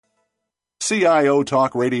CIO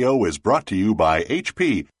Talk Radio is brought to you by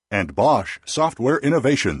HP and Bosch Software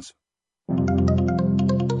Innovations.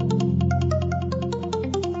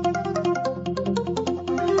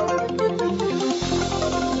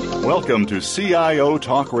 Welcome to CIO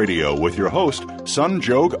Talk Radio with your host,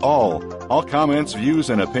 Sanjog Aul. All comments, views,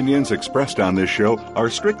 and opinions expressed on this show are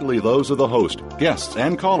strictly those of the host, guests,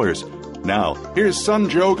 and callers. Now, here's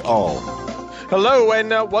Sanjog Aul. Hello and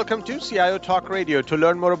welcome to CIO Talk Radio. To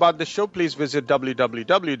learn more about the show, please visit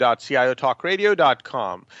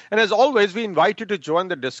www.ciotalkradio.com. And as always, we invite you to join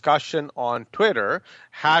the discussion on Twitter,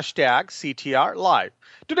 #CTR Live.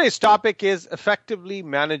 Today's topic is effectively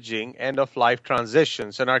managing end-of-life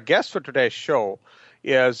transitions. And our guest for today's show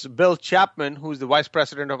is Bill Chapman, who's the Vice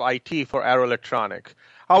President of IT for Arrow Electronic.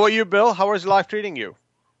 How are you, Bill? How is life treating you?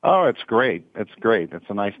 Oh, it's great. It's great. It's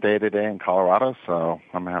a nice day today in Colorado, so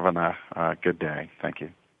I'm having a good day. Thank you.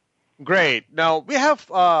 Great. Now, we have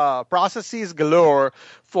processes galore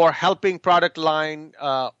for helping product line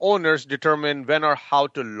owners determine when or how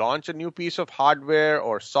to launch a new piece of hardware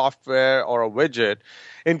or software or a widget,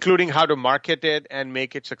 including how to market it and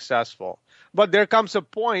make it successful. But there comes a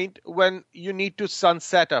point when you need to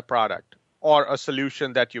sunset a product or a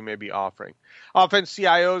solution that you may be offering. Often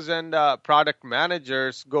CIOs and product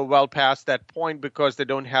managers go well past that point because they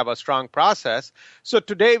don't have a strong process. So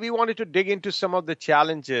today we wanted to dig into some of the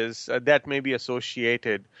challenges that may be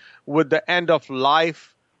associated with the end of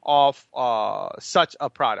life of such a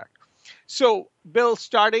product. So Bill,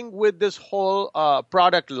 starting with this whole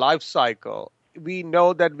product life cycle, we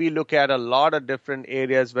know that we look at a lot of different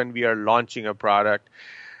areas when we are launching a product.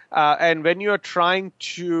 And when you are trying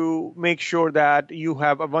to make sure that you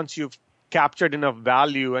have, once you've captured enough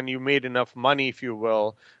value and you made enough money, if you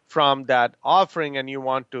will, from that offering and you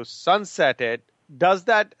want to sunset it, does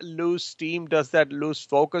that lose steam? Does that lose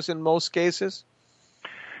focus in most cases?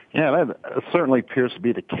 Yeah, that certainly appears to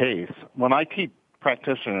be the case. When IT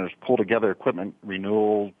practitioners pull together equipment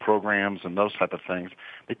renewal programs and those type of things,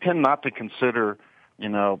 they tend not to consider,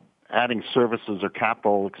 adding services or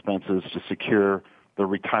capital expenses to secure the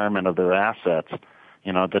retirement of their assets,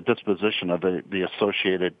 the disposition of the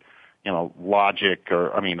associated, logic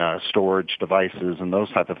or, storage devices and those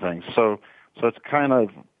type of things. So it's kind of,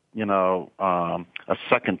 a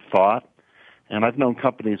second thought. And I've known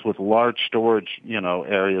companies with large storage,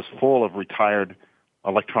 areas full of retired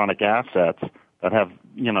electronic assets that have,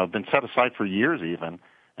 been set aside for years even.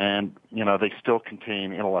 And, they still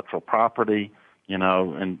contain intellectual property,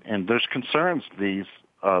 and there's concerns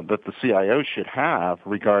that the CIO should have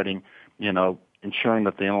regarding, ensuring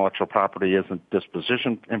that the intellectual property isn't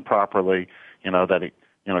dispositioned improperly, that it,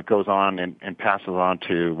 goes on and passes on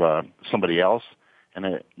to somebody else.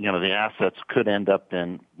 And, the assets could end up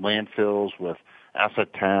in landfills with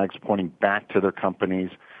asset tags pointing back to their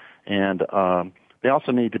companies. And they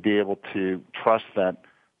also need to be able to trust that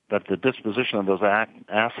the disposition of those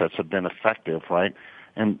assets have been effective, right?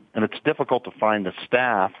 And it's difficult to find the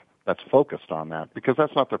staff that's focused on that because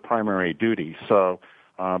that's not their primary duty. So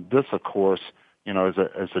this, of course,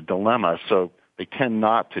 is a dilemma. So they tend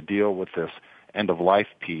not to deal with this end-of-life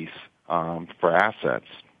piece for assets.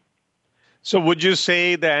 So would you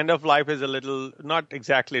say the end of life is a little, not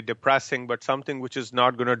exactly depressing, but something which is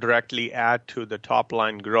not going to directly add to the top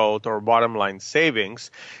line growth or bottom line savings?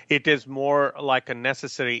 It is more like a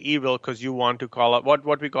necessary evil because you want to call it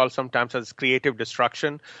what we call sometimes as creative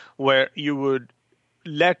destruction, where you would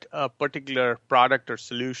let a particular product or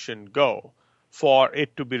solution go for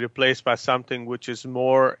it to be replaced by something which is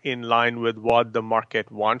more in line with what the market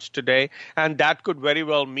wants today. And that could very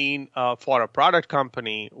well mean for a product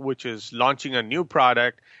company which is launching a new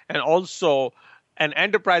product and also an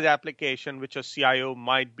enterprise application which a CIO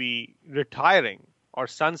might be retiring or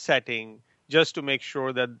sunsetting just to make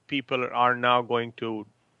sure that people are now going to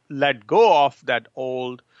let go of that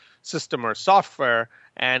old system or software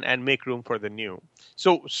and make room for the new.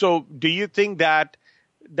 So do you think that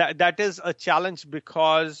is a challenge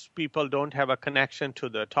because people don't have a connection to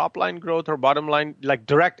the top line growth or bottom line, like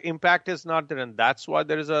direct impact is not there, and that's why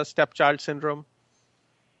there is a stepchild syndrome?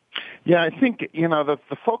 Yeah, I think, the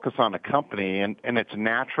focus on a company, and it's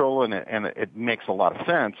natural and it makes a lot of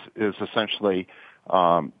sense, is essentially,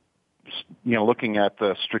 looking at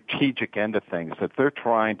the strategic end of things, that they're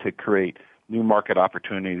trying to create new market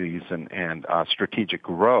opportunities and strategic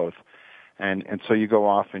growth. And so you go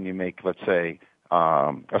off and you make, let's say,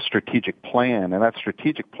 a strategic plan, and that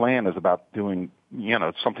strategic plan is about doing,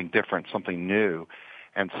 something different, something new.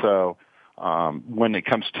 And so when it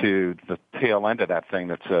comes to the tail end of that thing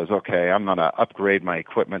that says, okay, I'm going to upgrade my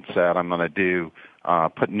equipment set, I'm going to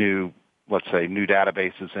put new, let's say, new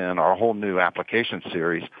databases in, or a whole new application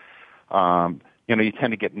series, You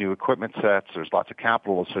tend to get new equipment sets. There's lots of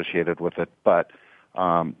capital associated with it, but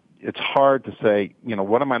it's hard to say,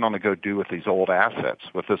 what am I going to go do with these old assets,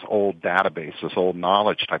 with this old database, this old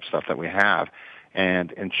knowledge type stuff that we have,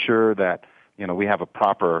 and ensure that, we have a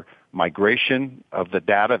proper migration of the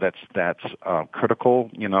data that's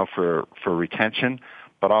critical, for retention,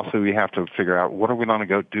 but also we have to figure out what are we going to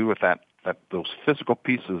go do with those physical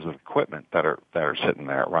pieces of equipment that are sitting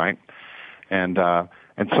there, right? And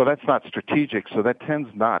so that's not strategic, so that tends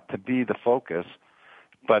not to be the focus.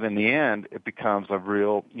 But in the end, it becomes a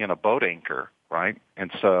real, boat anchor, right?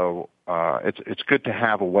 And so it's good to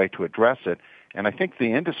have a way to address it. And I think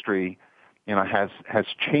the industry, has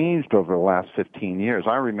changed over the last 15 years.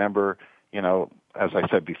 I remember, as I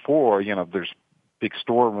said before, there's big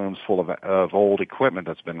storerooms full of old equipment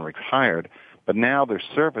that's been retired. But now there's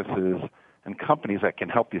services and companies that can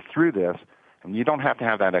help you through this, and you don't have to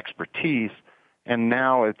have that expertise. And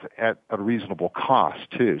now it's at a reasonable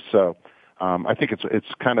cost too. So I think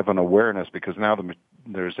it's kind of an awareness, because now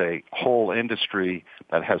there's a whole industry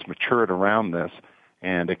that has matured around this,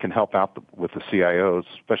 and it can help out with the CIOs,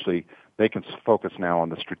 especially they can focus now on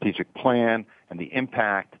the strategic plan and the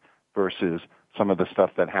impact versus some of the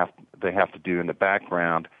stuff that they have to do in the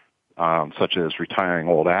background, such as retiring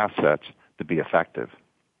old assets, to be effective.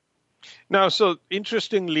 Now, so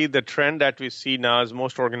interestingly, the trend that we see now is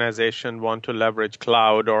most organizations want to leverage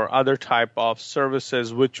cloud or other type of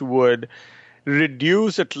services which would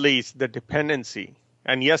reduce at least the dependency.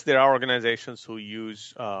 And yes, there are organizations who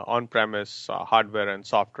use on-premise hardware and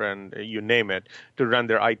software and you name it to run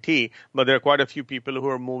their IT, but there are quite a few people who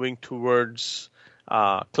are moving towards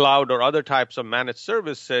cloud or other types of managed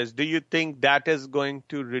services. Do you think that is going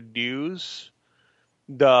to reduce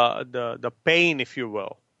the pain, if you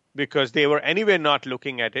will? Because they were anyway not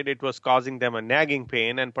looking at it. It was causing them a nagging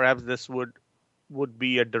pain, and perhaps this would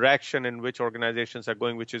be a direction in which organizations are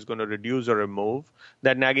going, which is going to reduce or remove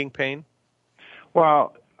that nagging pain?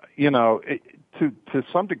 Well, to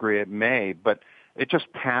some degree it may, but it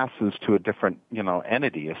just passes to a different,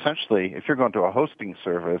 entity. Essentially, if you're going to a hosting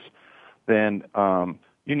service, then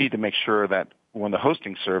you need to make sure that when the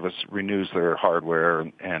hosting service renews their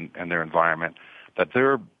hardware and their environment, that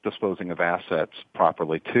they're disposing of assets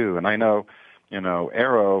properly too. And I know,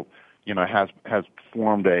 Arrow, has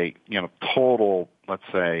formed a, total, let's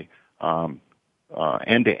say,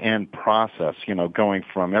 end-to-end process, going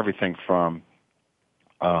from everything from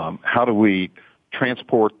how do we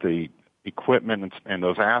transport the equipment and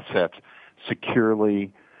those assets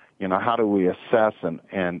securely, how do we assess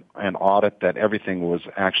and audit that everything was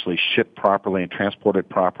actually shipped properly and transported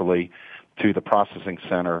properly to the processing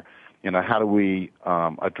center. How do we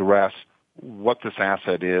address what this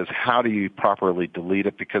asset is? How do you properly delete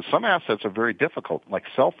it? Because some assets are very difficult, like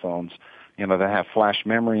cell phones, that have flash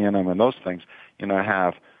memory in them, and those things,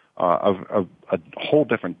 have a whole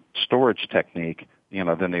different storage technique,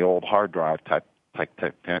 than the old hard drive type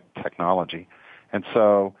technology. And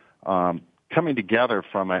so coming together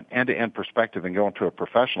from an end-to-end perspective and going to a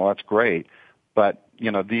professional, that's great. But,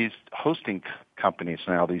 these hosting companies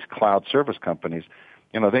now, these cloud service companies,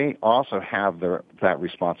 they also have that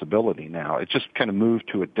responsibility now. It just kind of moved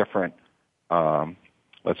to a different,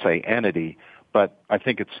 let's say, entity. But I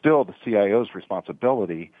think it's still the CIO's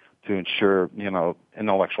responsibility to ensure,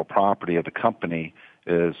 intellectual property of the company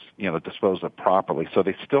is, disposed of properly. So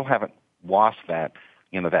they still haven't lost that,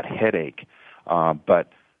 that headache.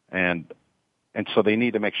 And so they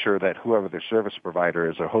need to make sure that whoever their service provider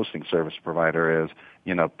is or hosting service provider is,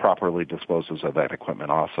 properly disposes of that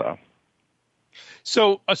equipment also.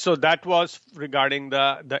 So that was regarding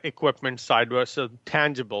the equipment side versus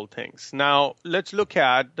tangible things. Now let's look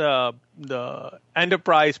at the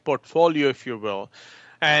enterprise portfolio, if you will,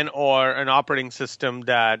 or an operating system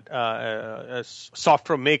that a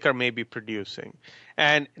software maker may be producing.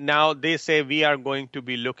 And now they say we are going to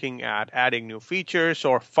be looking at adding new features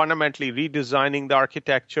or fundamentally redesigning the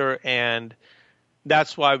architecture, and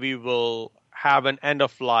that's why we will have an end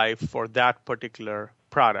of life for that particular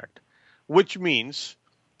product. Which means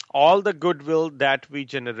all the goodwill that we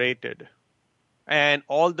generated and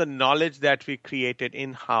all the knowledge that we created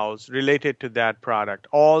in-house related to that product,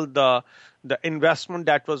 all the investment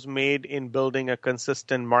that was made in building a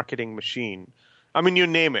consistent marketing machine, I mean, you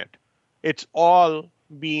name it, it's all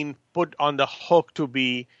being put on the hook to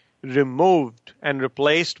be removed and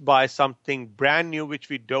replaced by something brand new, which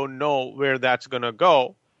we don't know where that's going to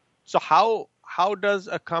go. So how does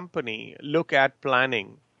a company look at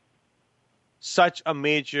planning such a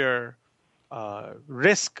major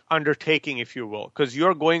risk undertaking, if you will? Because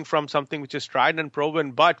you're going from something which is tried and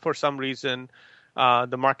proven, but for some reason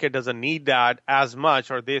the market doesn't need that as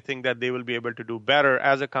much, or they think that they will be able to do better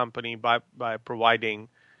as a company by providing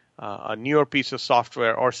a newer piece of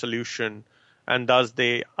software or solution, and thus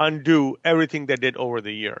they undo everything they did over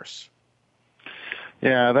the years.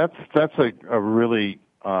 Yeah, that's a really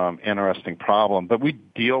interesting problem, but we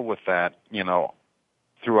deal with that,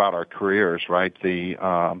 throughout our careers, right?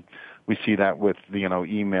 We see that with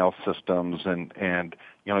email systems and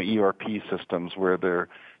ERP systems where they're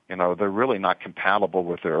really not compatible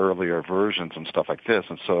with their earlier versions and stuff like this,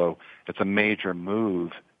 and so it's a major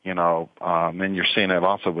move, and you're seeing it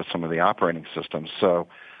also with some of the operating systems. So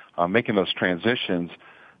making those transitions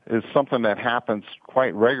is something that happens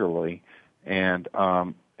quite regularly, and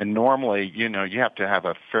normally, you have to have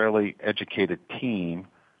a fairly educated team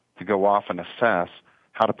to go off and assess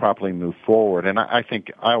how to properly move forward. And I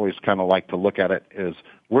think I always kind of like to look at it as,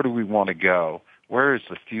 where do we want to go? Where is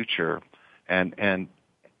the future? And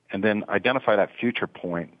then identify that future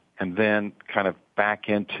point, and then kind of back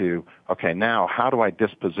into, okay, now how do I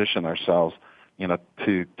disposition ourselves,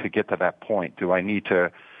 to get to that point? Do I need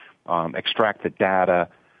to extract the data,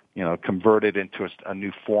 convert it into a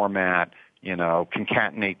new format,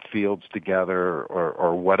 concatenate fields together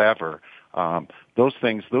or whatever? Those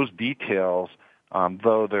things, those details,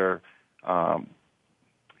 though they're,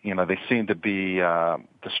 they seem to be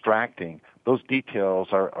distracting, those details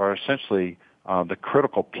are essentially the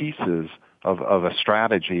critical pieces of a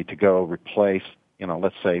strategy to go replace,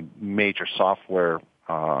 let's say, major software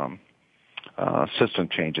system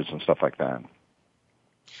changes and stuff like that.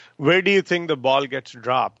 Where do you think the ball gets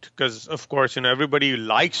dropped? Because, of course, everybody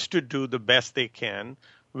likes to do the best they can.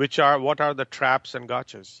 What are the traps and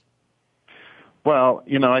gotchas? Well,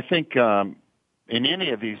 I think in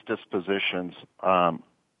any of these dispositions, a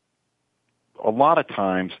lot of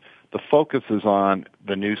times the focus is on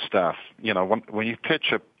the new stuff. When you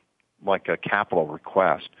pitch a capital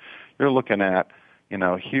request, you're looking at,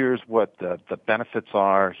 here's what the benefits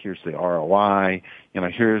are, here's the ROI,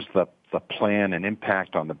 here's the plan and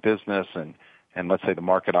impact on the business and let's say the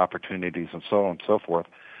market opportunities and so on and so forth.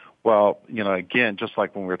 Well, again, just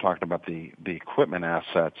like when we were talking about the equipment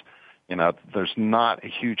assets, there's not a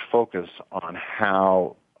huge focus on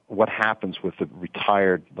what happens with the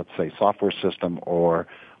retired, let's say, software system or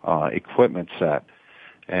equipment set.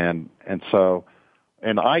 And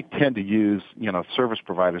I tend to use, service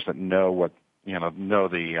providers that know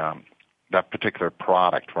that particular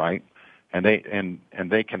product, right? And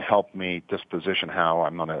they can help me disposition how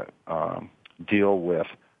I'm going to deal with,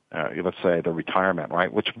 let's say, the retirement,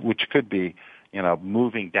 right? Which could be,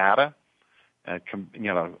 moving data,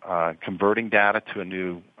 converting data to a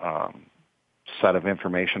new set of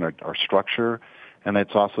information or structure, and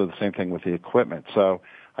it's also the same thing with the equipment. So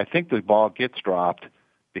I think the ball gets dropped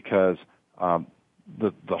because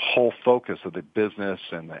the whole focus of the business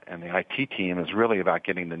and the IT team is really about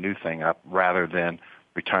getting the new thing up rather than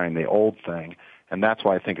retiring the old thing. And that's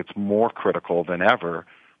why I think it's more critical than ever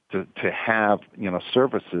to have,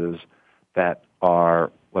 services that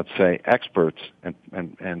are, let's say, experts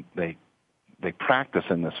and they practice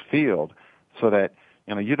in this field so that,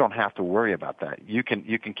 you don't have to worry about that. You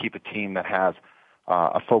can keep a team that has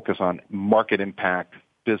a focus on market impact,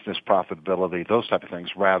 business profitability, those type of things,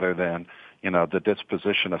 rather than, the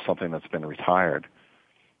disposition of something that's been retired.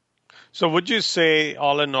 So would you say,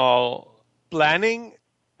 all in all, planning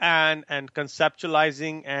and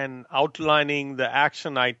conceptualizing and outlining the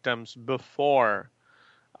action items before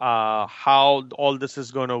how all this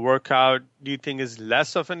is going to work out, do you think is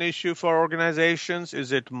less of an issue for organizations?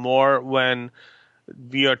 Is it more when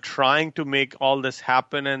we are trying to make all this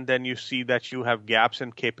happen and then you see that you have gaps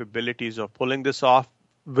in capabilities of pulling this off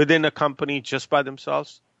within a company just by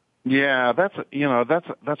themselves? Yeah, that's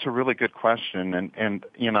a really good question. And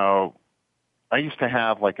I used to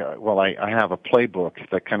have I have a playbook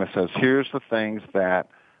that kind of says, here's the things that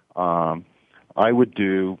I would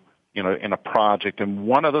do, in a project. And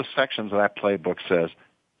one of those sections of that playbook says,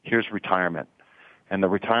 here's retirement. And the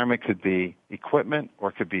retirement could be equipment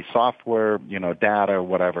or it could be software, data or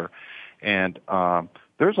whatever. And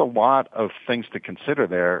there's a lot of things to consider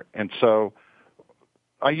there. And so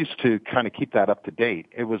I used to kind of keep that up to date.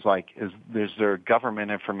 It was like, is there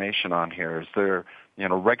government information on here? Is there,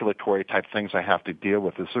 regulatory type things I have to deal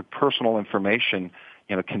with? Is there personal information,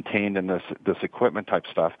 contained in this equipment type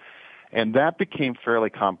stuff? And that became fairly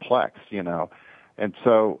complex, And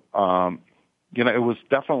so, it was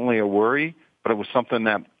definitely a worry, but it was something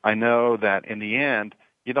that I know that in the end,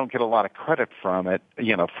 you don't get a lot of credit from it,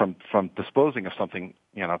 from disposing of something,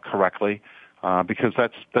 correctly, because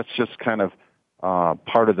that's just kind of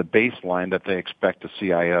part of the baseline that they expect a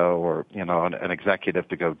CIO or, an executive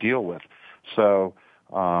to go deal with. So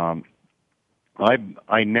I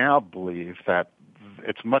now believe that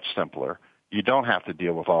it's much simpler. You don't have to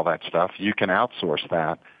deal with all that stuff. You can outsource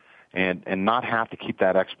that and not have to keep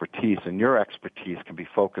that expertise. And your expertise can be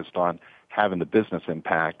focused on having the business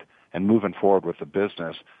impact and moving forward with the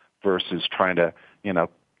business versus trying to,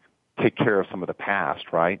 take care of some of the past,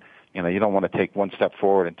 right? You don't want to take one step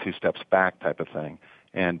forward and two steps back type of thing.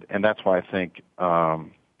 And that's why I think,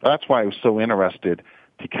 that's why I was so interested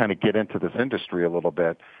to kind of get into this industry a little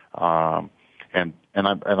bit. And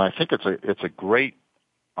I think it's a great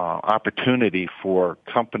opportunity for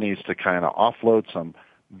companies to kind of offload some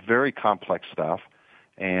very complex stuff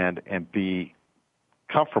and be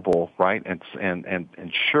comfortable, right, and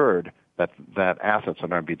ensured that assets are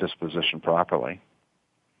going to be dispositioned properly.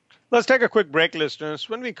 Let's take a quick break, listeners.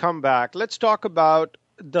 When we come back, let's talk about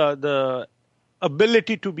the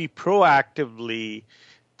ability to be proactively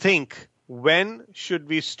think when should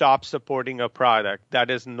we stop supporting a product that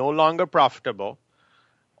is no longer profitable,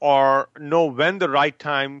 or know when the right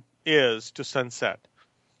time is to sunset.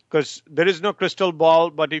 Because there is no crystal ball,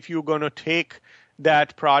 but if you're going to take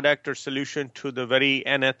that product or solution to the very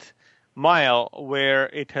nth mile where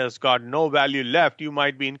it has got no value left, you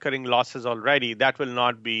might be incurring losses already. That will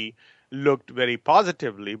not be looked very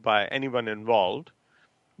positively by anyone involved.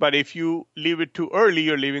 But if you leave it too early,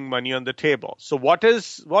 you're leaving money on the table. So what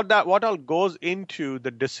all goes into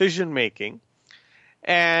the decision making,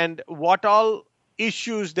 and what all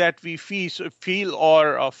issues that we feel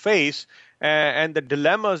or face, and the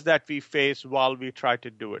dilemmas that we face while we try to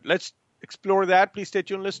do it. Let's explore that. Please stay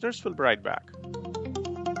tuned, listeners. We'll be right back.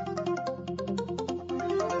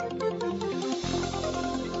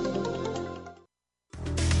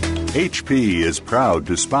 HP is proud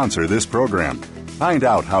to sponsor this program. Find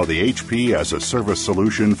out how the HP as a service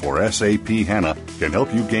solution for SAP HANA can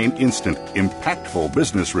help you gain instant, impactful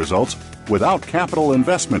business results without capital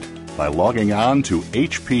investment by logging on to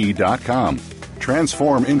hp.com.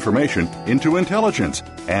 Transform information into intelligence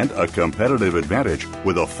and a competitive advantage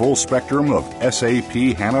with a full spectrum of SAP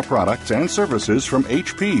HANA products and services from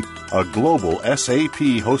HP, a global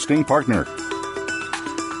SAP hosting partner.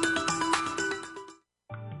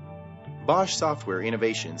 Bosch Software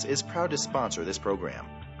Innovations is proud to sponsor this program.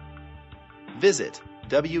 Visit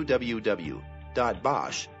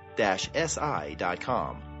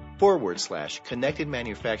www.bosch-si.com/connected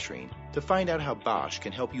manufacturing to find out how Bosch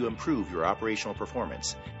can help you improve your operational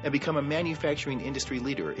performance and become a manufacturing industry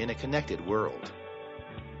leader in a connected world.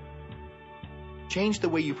 Change the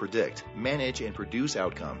way you predict, manage, and produce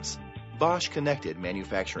outcomes. Bosch Connected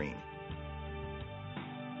Manufacturing.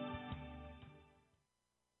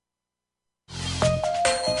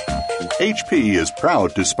 HP is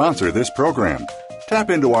proud to sponsor this program.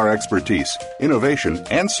 Tap into our expertise, innovation,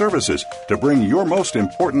 and services to bring your most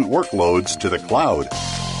important workloads to the cloud.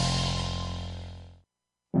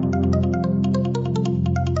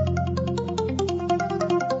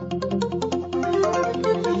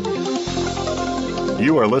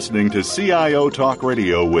 You are listening to CIO Talk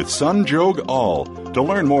Radio with Sanjog Aul. To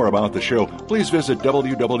learn more about the show, please visit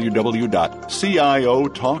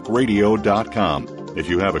www.ciotalkradio.com. If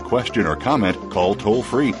you have a question or comment, call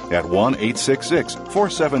toll-free at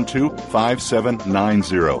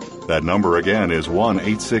 1-866-472-5790. That number again is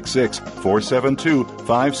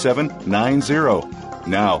 1-866-472-5790.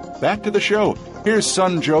 Now, back to the show. Here's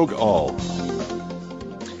Sanjog Aul.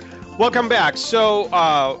 Welcome back. So,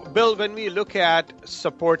 Bill, when we look at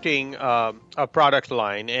supporting a product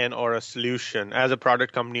line or a solution, as a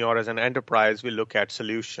product company or as an enterprise, we look at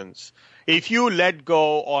solutions. If you let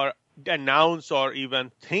go or announce or even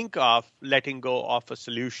think of letting go of a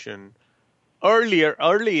solution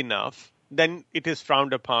early enough, then it is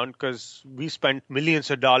frowned upon because we spent millions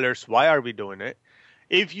of dollars. Why are we doing it?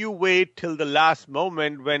 If you wait till the last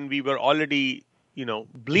moment when we were already,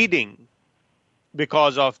 bleeding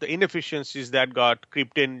because of the inefficiencies that got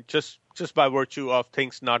creeped in just by virtue of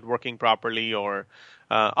things not working properly or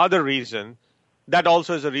other reason, that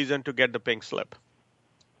also is a reason to get the pink slip.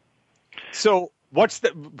 So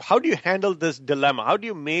how do you handle this dilemma? How do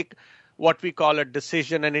you make what we call a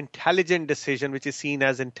decision, an intelligent decision, which is seen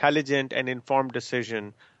as intelligent and informed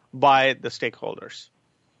decision by the stakeholders?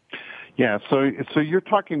 Yeah, so you're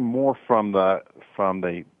talking more from the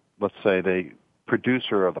let's say the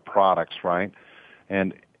producer of the products, right?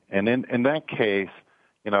 And in that case,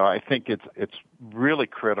 I think it's really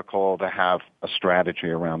critical to have a strategy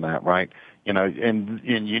around that, right? And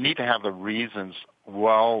you need to have the reasons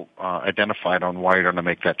well identified on why you're going to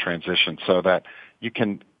make that transition so that you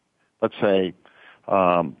can, let's say,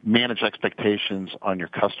 manage expectations on your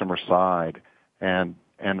customer side and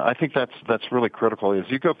And I think that's really critical. Is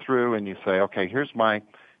you go through and you say, okay, here's my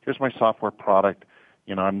software product.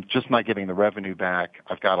 I'm just not getting the revenue back.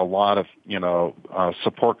 I've got a lot of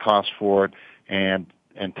support costs for it, and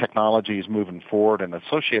technology is moving forward, and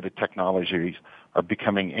associated technologies are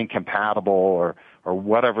becoming incompatible or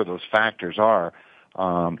whatever those factors are.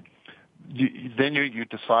 Then you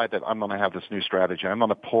decide that I'm going to have this new strategy. I'm going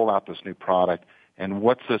to pull out this new product, and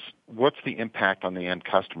what's the impact on the end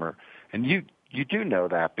customer? And you do know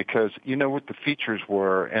that because you know what the features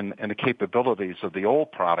were and the capabilities of the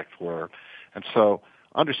old product were. And so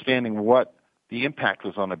understanding what the impact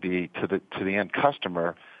was going to be to the end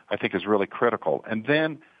customer, I think, is really critical. And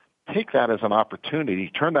then take that as an opportunity,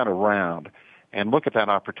 turn that around, and look at that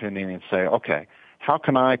opportunity and say, okay, how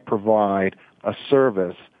can I provide a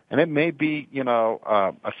service? And it may be,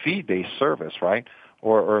 a fee-based service, right?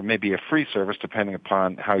 Or maybe a free service, depending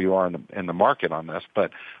upon how you are in the market on this.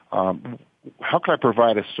 But how can I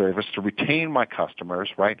provide a service to retain my customers,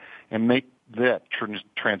 right, and make that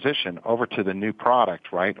transition over to the new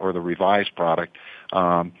product, right, or the revised product,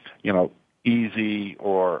 easy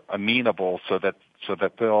or amenable, so that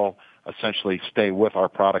they'll essentially stay with our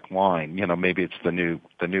product line. Maybe it's the new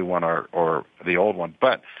one or the old one.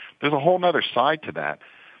 But there's a whole other side to that.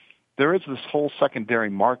 There is this whole secondary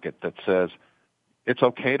market that says it's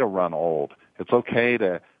okay to run old. It's okay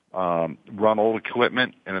to run old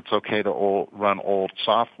equipment, and it's okay to run old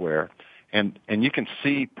software. And you can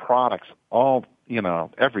see products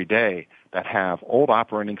every day that have old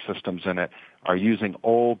operating systems in it, are using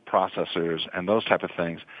old processors and those type of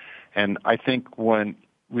things. And I think when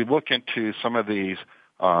we look into some of these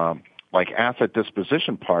like asset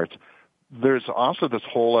disposition parts, there's also this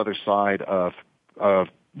whole other side of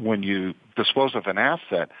when you dispose of an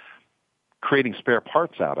asset, creating spare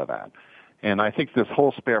parts out of that. And I think this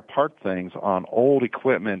whole spare part things on old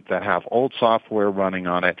equipment that have old software running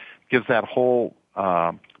on it gives that whole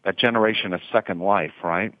that generation a second life,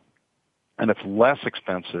 right? And it's less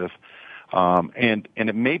expensive, and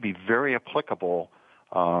it may be very applicable,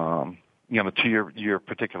 to your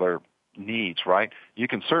particular needs, right? You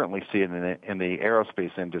can certainly see it in the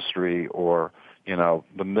aerospace industry or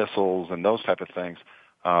the missiles and those type of things,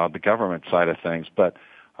 the government side of things, but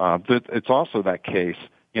it's also that case,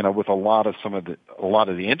 with a lot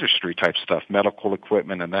of the industry type stuff, medical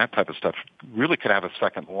equipment and that type of stuff really could have a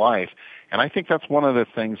second life. And I think that's one of the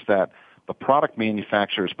things that the product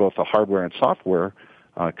manufacturers, both the hardware and software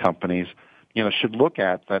companies, should look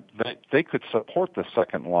at, that they could support the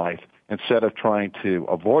second life instead of trying to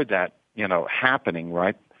avoid that, happening,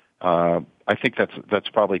 right? I think that's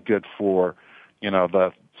probably good for,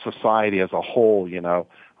 the society as a whole,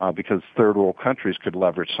 because third world countries could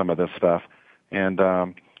leverage some of this stuff. And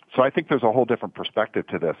so I think there's a whole different perspective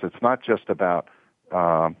to this. It's not just about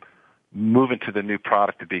moving to the new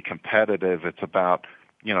product to be competitive. It's about,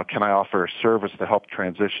 can I offer a service to help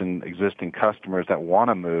transition existing customers that want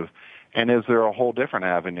to move? And is there a whole different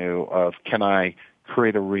avenue of, can I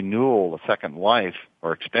create a renewal, a second life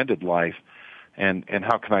or extended life? And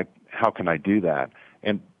how can I do that?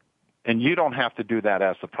 And you don't have to do that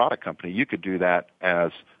as the product company. You could do that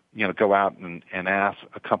as, go out and ask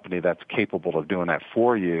a company that's capable of doing that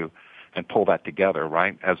for you and pull that together,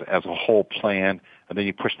 right, as a whole plan, and then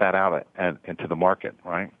you push that out into the market,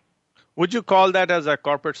 right? Would you call that as a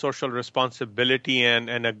corporate social responsibility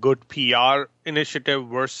and a good PR initiative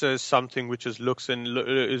versus something which is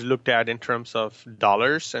looked at in terms of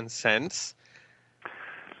dollars and cents?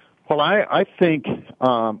 Well, I think,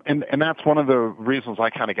 and that's one of the reasons I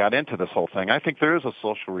kind of got into this whole thing. I think there is a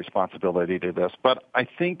social responsibility to this, but I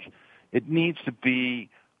think it needs to be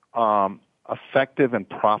effective and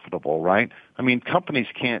profitable, right? I mean, companies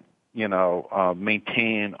can't,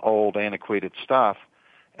 maintain old, antiquated stuff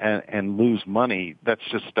and lose money. That's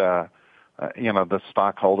just, the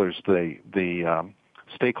stockholders, the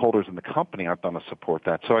stakeholders in the company aren't going to support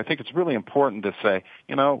that. So I think it's really important to say,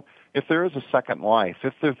 if there is a second life,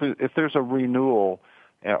 if there's a renewal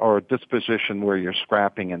or a disposition where you're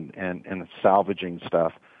scrapping and salvaging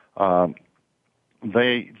stuff,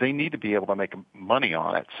 they need to be able to make money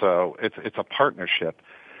on it. So it's a partnership.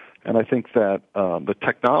 And I think that the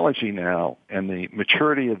technology now and the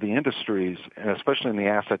maturity of the industries, and especially in the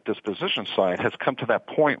asset disposition side, has come to that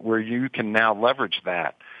point where you can now leverage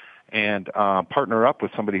that and partner up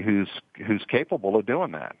with somebody who's capable of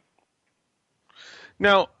doing that.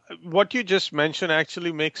 Now, what you just mentioned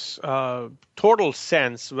actually makes total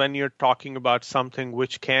sense when you're talking about something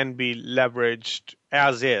which can be leveraged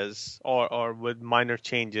as is or with minor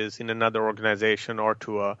changes in another organization or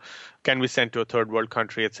can be sent to a third world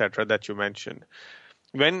country, et cetera, that you mentioned.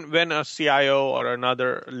 When a CIO or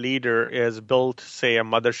another leader is built, say, a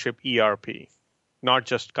mothership ERP, not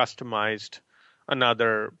just customized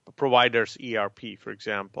another provider's ERP, for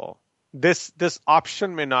example, this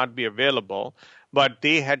option may not be available, but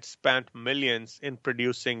they had spent millions in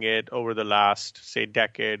producing it over the last, say,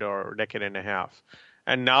 decade or decade and a half.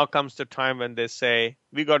 And now comes the time when they say,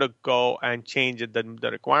 we got to go and change it. The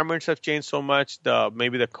requirements have changed so much.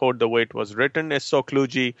 Maybe the code, the way it was written, is so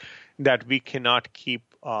kludgy that we cannot keep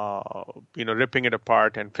ripping it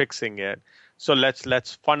apart and fixing it. So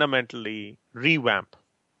let's fundamentally revamp.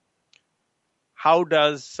 How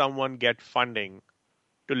does someone get funding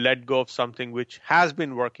to let go of something which has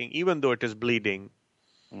been working, even though it is bleeding,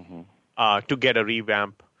 to get a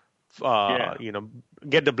revamp,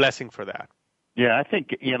 get the blessing for that? Yeah, I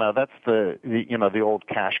think, that's the old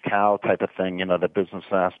cash cow type of thing, that business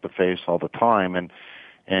has to face all the time.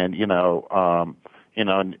 And you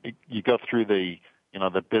go through the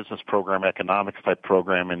business program, economics type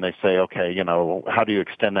program, and they say, okay, how do you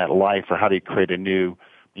extend that life, or how do you create a new,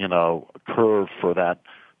 curve for that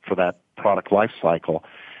product life cycle?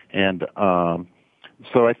 And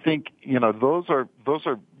so I think, those are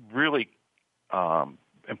really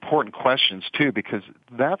important questions too, because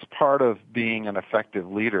that's part of being an effective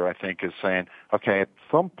leader, I think, is saying, okay, at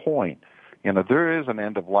some point, there is an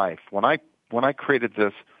end of life. When I created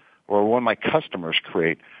this, or when my customers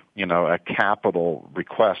create, a capital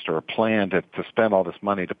request or a plan to spend all this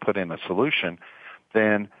money to put in a solution,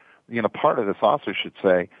 then, part of this also should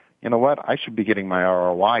say, you know what, I should be getting my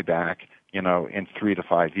ROI back, in 3 to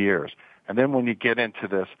 5 years. And then when you get into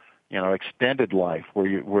this, extended life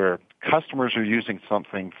where customers are using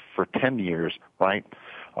something for 10 years, right?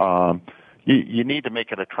 You need to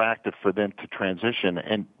make it attractive for them to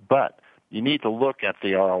transition, but you need to look at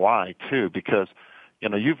the ROI too, because,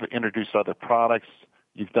 you've introduced other products,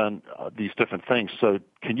 you've done these different things. So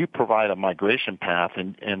can you provide a migration path?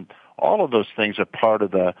 And all of those things are part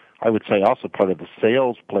of I would say also part of the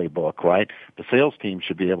sales playbook, right? The sales team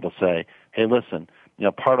should be able to say, hey, listen,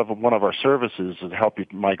 part of one of our services is to help you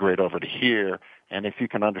migrate over to here. And if you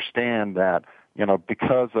can understand that,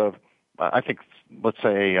 because of, I think, let's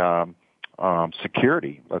say,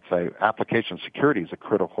 security, let's say application security is a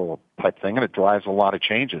critical type thing, and it drives a lot of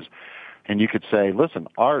changes. And you could say, listen,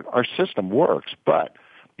 our system works, but,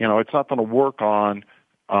 it's not going to work on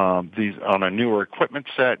on a newer equipment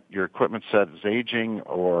set. Your equipment set is aging,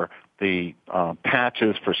 or the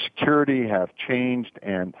patches for security have changed,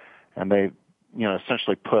 and they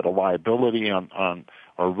essentially put a liability on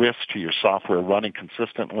or risk to your software running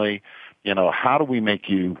consistently. How do we make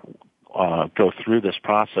you go through this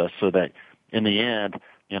process so that in the end,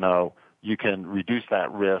 you can reduce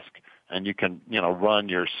that risk, and you can run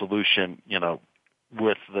your solution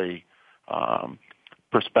with the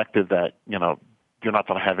perspective that you're not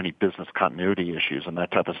going to have any business continuity issues and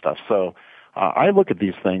that type of stuff. So I look at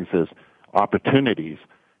these things as opportunities,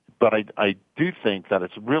 but I do think that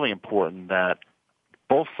it's really important that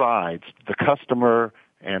both sides, the customer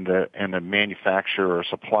and the manufacturer or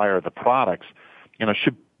supplier of the products,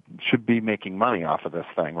 should be making money off of this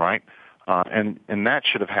thing, right? And that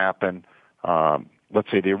should have happened.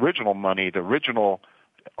 Let's say the original money, the original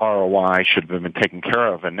ROI should have been taken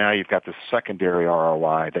care of, and now you've got this secondary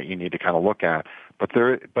ROI that you need to kind of look at.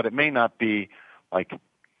 But it may not be like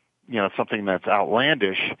something that's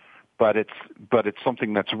outlandish, but it's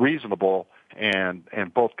something that's reasonable, and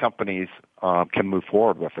both companies can move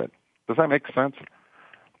forward with it. Does that make sense?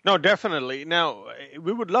 No, definitely. Now,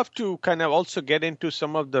 we would love to kind of also get into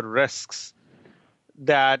some of the risks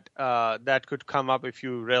that could come up if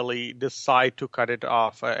you really decide to cut it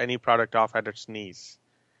off, any product off at its knees.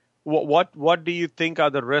 What do you think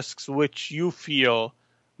are the risks which you feel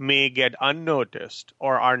may get unnoticed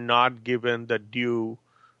or are not given the due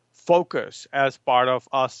focus as part of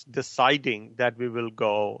us deciding that we will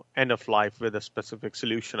go end of life with a specific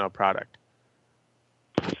solution or product?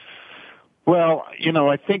 Well,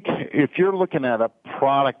 I think if you're looking at a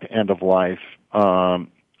product end of life,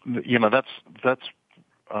 that's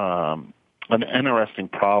an interesting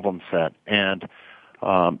problem set, and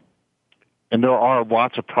there are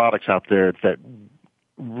lots of products out there that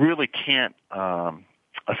really can't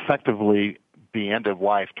effectively be end of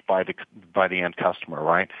lifed by the end customer,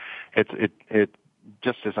 right? It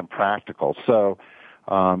just isn't practical. So,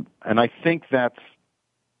 and I think that's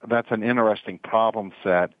an interesting problem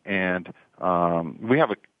set, and we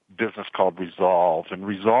have a business called Resolve, and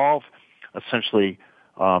Resolve essentially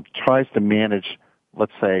tries to manage,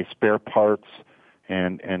 let's say, spare parts,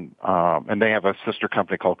 and they have a sister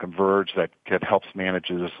company called Converge that helps manage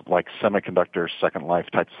this, like semiconductor second life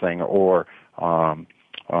type thing, or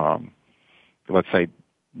let's say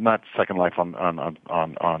not second life on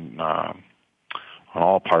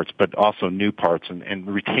all parts, but also new parts and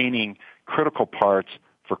retaining critical parts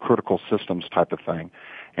for critical systems type of thing.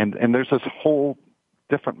 And there's this whole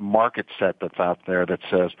different market set that's out there that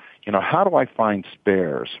says, how do I find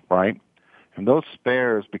spares, right? And those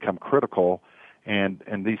spares become critical, and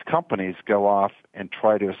these companies go off and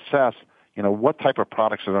try to assess, what type of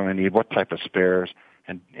products are going to need, what type of spares,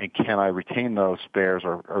 and can I retain those spares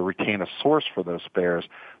or retain a source for those spares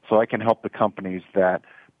so I can help the companies that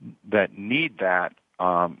need that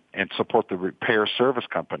and support the repair service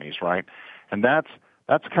companies, right? And that's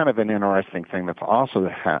kind of an interesting thing that's also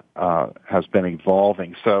has been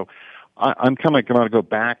evolving. So I'm kind of going to go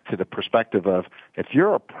back to the perspective of if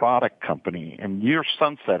you're a product company and you're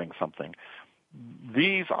sunsetting something,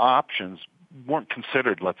 these options weren't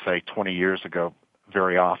considered, let's say, 20 years ago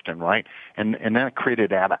very often, right? And that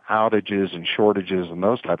created outages and shortages and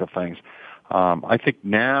those type of things. I think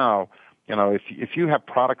now, if you have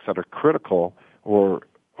products that are critical or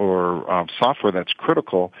software that's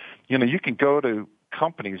critical, you can go to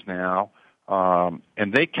companies now,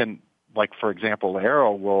 and they can, like for example,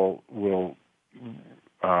 Arrow will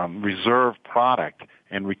reserve product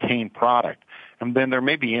and retain product, and then there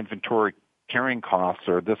may be inventory carrying costs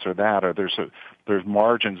or this or that, or there's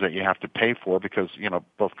margins that you have to pay for because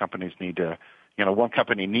both companies need to, one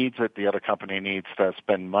company needs it, the other company needs to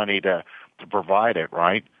spend money to provide it,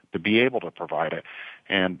 right? To be able to provide it,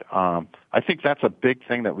 and I think that's a big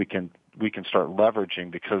thing that we can start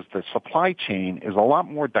leveraging because the supply chain is a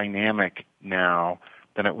lot more dynamic now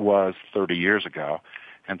than it was 30 years ago,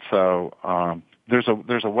 and so there's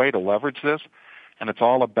a way to leverage this, and it's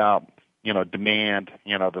all about demand,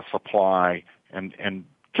 the supply, and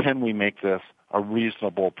can we make this a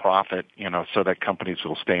reasonable profit, so that companies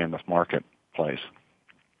will stay in this marketplace.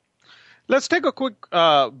 Let's take a quick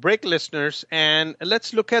break, listeners, and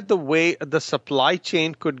let's look at the way the supply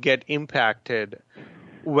chain could get impacted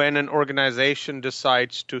when an organization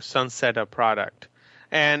decides to sunset a product.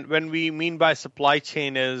 And when we mean by supply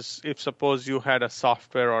chain is if suppose you had a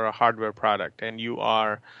software or a hardware product and you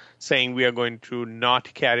are saying we are going to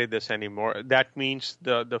not carry this anymore, that means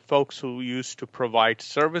the folks who used to provide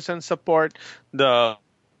service and support, the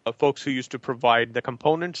folks who used to provide the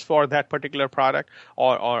components for that particular product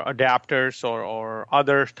or adapters or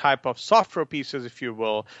other type of software pieces, if you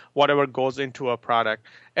will, whatever goes into a product,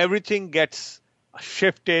 everything gets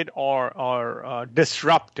shifted or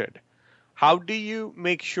disrupted. How do you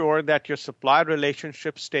make sure that your supplier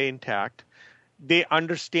relationships stay intact? They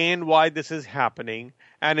understand why this is happening,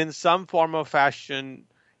 and in some form or fashion,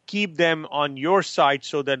 keep them on your side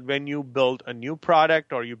so that when you build a new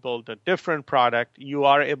product or you build a different product, you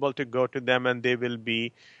are able to go to them and they will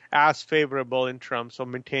be as favorable in terms of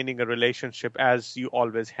maintaining a relationship as you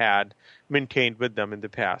always had maintained with them in the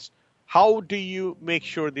past. How do you make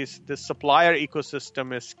sure this supplier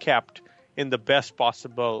ecosystem is kept in the best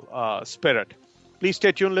possible spirit? Please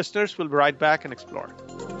stay tuned, listeners. We'll be right back and explore.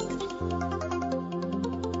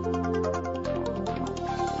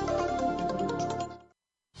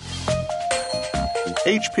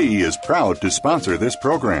 HP is proud to sponsor this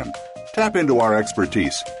program. Tap into our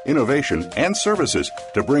expertise, innovation, and services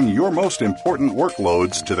to bring your most important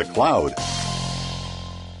workloads to the cloud.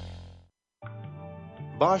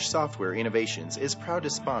 Bosch Software Innovations is proud to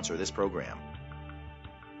sponsor this program.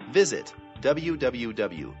 Visit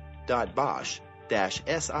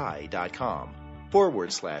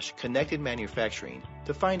www.bosch-si.com/connected manufacturing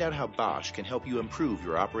to find out how Bosch can help you improve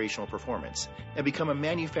your operational performance and become a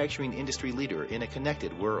manufacturing industry leader in a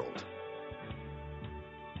connected world.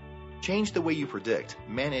 Change the way you predict,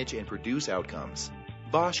 manage, and produce outcomes.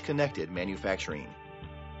 Bosch Connected Manufacturing.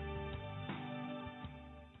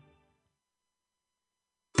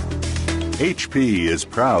 HP is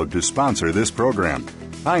proud to sponsor this program.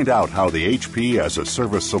 Find out how the HP as a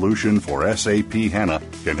service solution for SAP HANA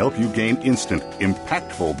can help you gain instant,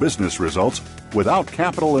 impactful business results without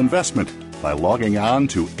capital investment by logging on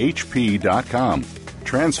to hp.com.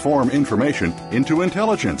 Transform information into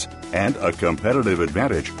intelligence and a competitive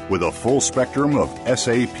advantage with a full spectrum of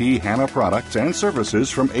SAP HANA products and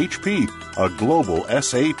services from HP, a global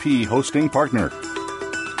SAP hosting partner.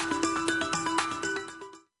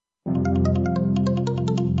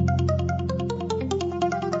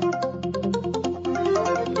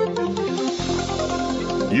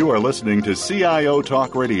 You are listening to CIO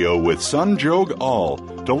Talk Radio with Sanjog Aul.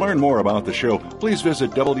 To learn more about the show, please visit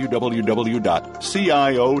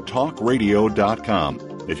www.ciotalkradio.com.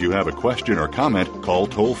 If you have a question or comment, call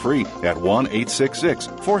toll-free at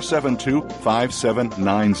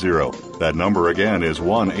 1-866-472-5790. That number again is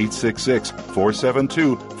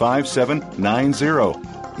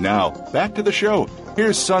 1-866-472-5790. Now, back to the show.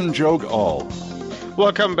 Here's Sanjog Aul.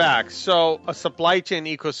 Welcome back. So, a supply chain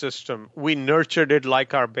ecosystem, we nurtured it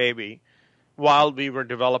like our baby while we were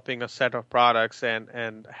developing a set of products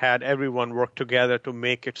and had everyone work together to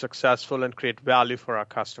make it successful and create value for our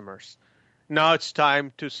customers. Now it's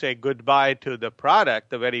time to say goodbye to the product,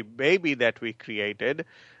 the very baby that we created,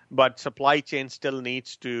 but supply chain still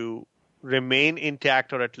needs to remain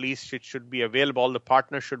intact, or at least it should be available. All the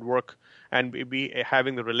partners should work and be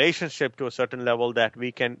having the relationship to a certain level that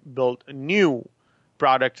we can build new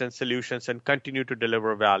products and solutions and continue to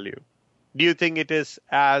deliver value. Do you think it is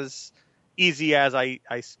as easy as I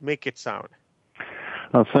make it sound?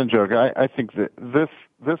 Sanjog, I think that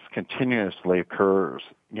this continuously occurs,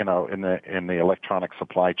 in the electronic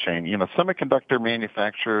supply chain. Semiconductor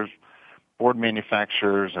manufacturers, board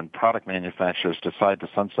manufacturers, and product manufacturers decide to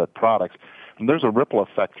sunset products, and there's a ripple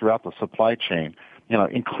effect throughout the supply chain,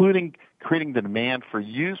 including creating the demand for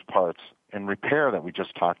used parts and repair that we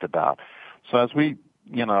just talked about. So as we,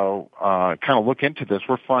 kind of look into this,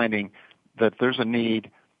 we're finding that there's a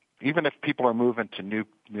need, even if people are moving to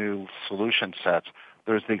new solution sets,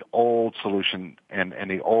 there's the old solution and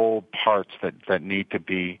the old parts that need to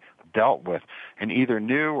be dealt with. And either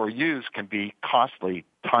new or used can be costly,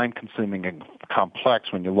 time-consuming, and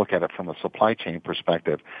complex when you look at it from a supply chain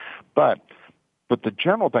perspective. But the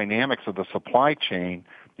general dynamics of the supply chain,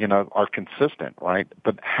 are consistent, right?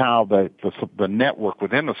 But how the network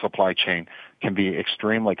within the supply chain can be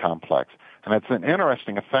extremely complex. And it's an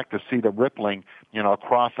interesting effect to see the rippling,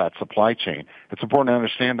 across that supply chain. It's important to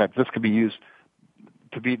understand that this could be used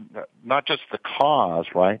to be not just the cause,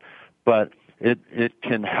 right? But it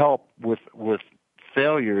can help with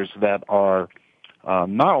failures that are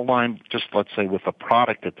not aligned just, let's say, with the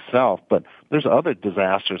product itself, but there's other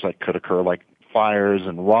disasters that could occur, like fires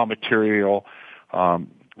and raw material,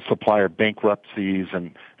 supplier bankruptcies,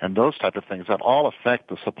 and those type of things that all affect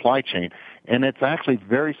the supply chain. And it's actually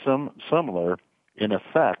very similar in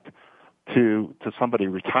effect to somebody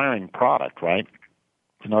retiring product, right?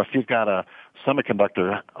 If you've got a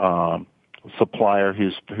semiconductor supplier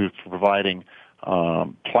who's providing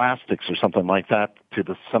plastics or something like that to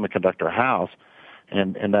the semiconductor house,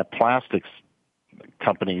 and that plastics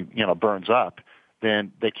company burns up,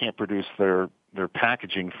 then they can't produce their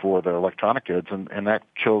packaging for their electronic goods, and that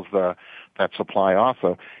kills that supply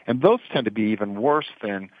also. And those tend to be even worse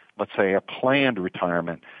than, let's say, a planned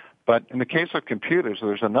retirement. But in the case of computers,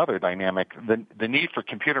 there's another dynamic. The need for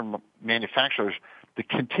computer manufacturers to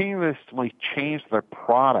continuously change their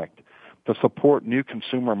product to support new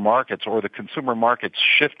consumer markets, or the consumer markets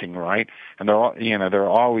shifting, right? And they're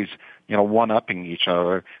always one-upping each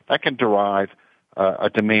other. That can derive a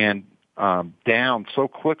demand down so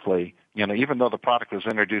quickly. Even though the product was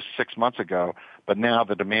introduced 6 months ago, but now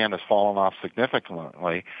the demand has fallen off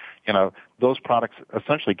significantly. Those products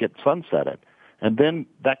essentially get sunsetted. And then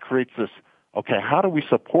that creates this, okay, how do we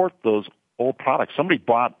support those old products? Somebody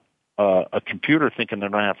bought a computer thinking they're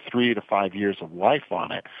going to have 3 to 5 years of life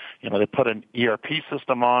on it. They put an ERP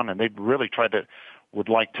system on, and they really would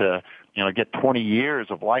like to, get 20 years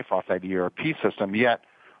of life off that ERP system, yet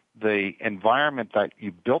the environment that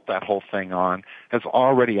you built that whole thing on is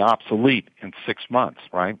already obsolete in 6 months,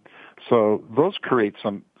 right? So those create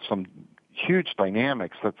some huge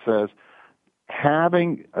dynamics that says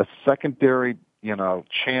having a secondary,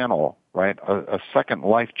 channel, right, a second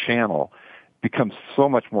life channel becomes so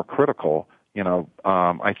much more critical,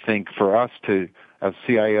 I think for us to, as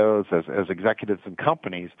CIOs, as executives in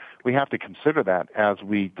companies, we have to consider that as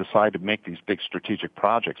we decide to make these big strategic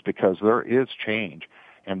projects, because there is change.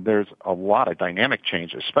 And there's a lot of dynamic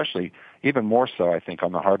change, especially even more so, I think,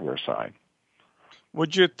 on the hardware side.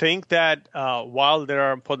 Would you think that while there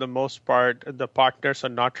are, for the most part, the partners are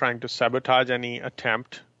not trying to sabotage any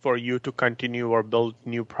attempt for you to continue or build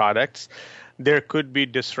new products, there could be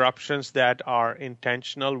disruptions that are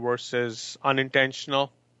intentional versus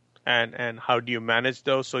unintentional? And how do you manage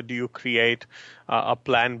those? So do you create a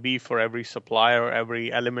plan B for every supplier or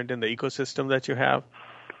every element in the ecosystem that you have?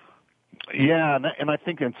 Yeah, and I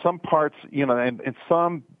think in some parts, and in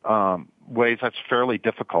some ways that's fairly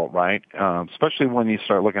difficult, right? Especially when you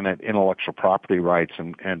start looking at intellectual property rights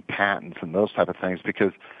and patents and those type of things,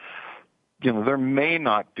 because, there may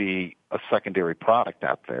not be a secondary product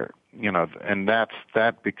out there, and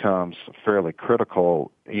that becomes fairly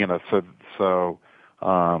critical, so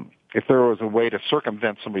if there was a way to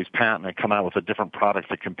circumvent somebody's patent and come out with a different product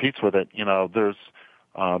that competes with it, there's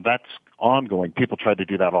that's ongoing. People try to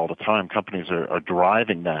do that all the time. Companies are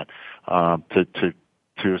driving that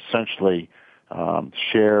to essentially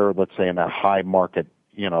share, let's say, in that high market,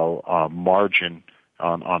 margin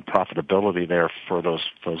on profitability there for those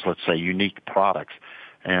let's say unique products.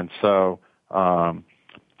 And so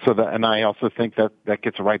and I also think that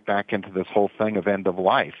gets right back into this whole thing of end of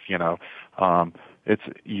life. You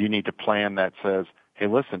need to plan that says, hey,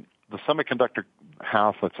 listen, the semiconductor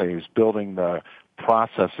house, let's say, who's building the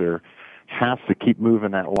processor, has to keep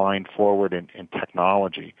moving that line forward in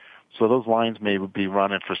technology. So those lines may be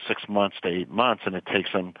running for 6 months to 8 months, and it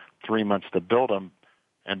takes them 3 months to build them,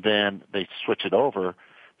 and then they switch it over.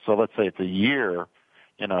 So let's say it's a year,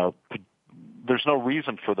 there's no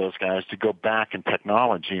reason for those guys to go back in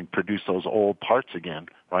technology and produce those old parts again,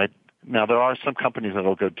 right? Now, there are some companies that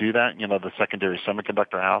will go do that, the secondary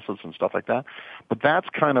semiconductor houses and stuff like that. But that's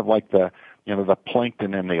kind of like the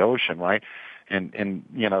plankton in the ocean, right? And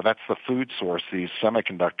that's the food source, these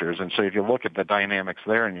semiconductors. And so if you look at the dynamics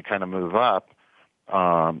there and you kind of move up,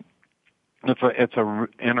 it's a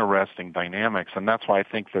interesting dynamics. And that's why I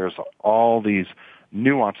think there's all these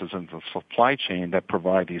nuances in the supply chain that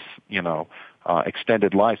provide these,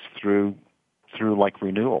 extended lives through like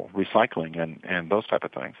renewal, recycling, and those type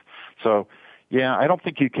of things. So, yeah, I don't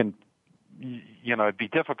think you can, it'd be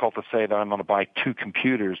difficult to say that I'm going to buy 2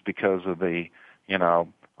 computers because of the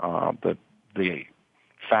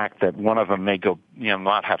fact that one of them may go,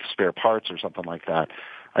 not have spare parts or something like that.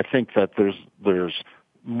 I think that there's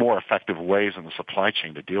more effective ways in the supply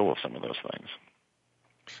chain to deal with some of those things.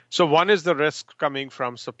 So one is the risk coming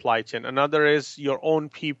from supply chain. Another is your own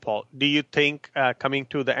people. Do you think coming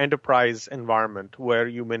to the enterprise environment where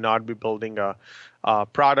you may not be building a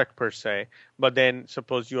product per se, but then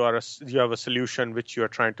suppose you have a solution which you are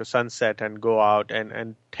trying to sunset and go out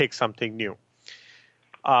and take something new.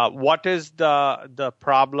 What is the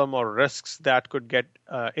problem or risks that could get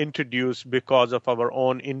introduced because of our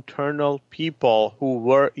own internal people who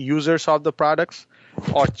were users of the products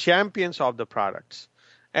or champions of the products?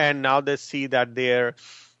 And now they see that their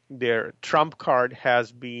trump card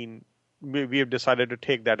has been, we have decided to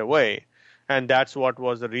take that away. And that's what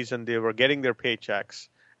was the reason they were getting their paychecks.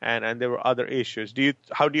 And there were other issues.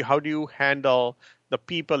 How do you handle the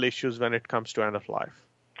people issues when it comes to end of life?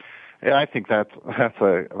 Yeah, I think that's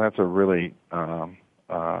a really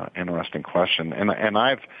interesting question. And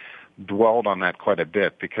I've dwelled on that quite a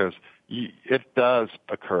bit because it does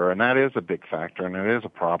occur. And that is a big factor. And it is a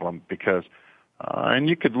problem because and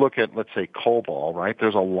you could look at, let's say, COBOL, right?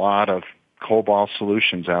 There's a lot of COBOL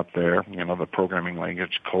solutions out there, the programming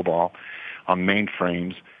language COBOL on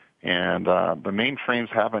mainframes. And the mainframes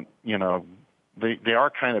haven't, they are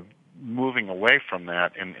kind of moving away from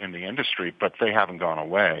that in the industry, but they haven't gone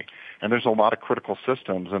away. And there's a lot of critical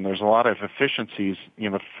systems, and there's a lot of efficiencies,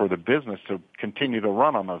 for the business to continue to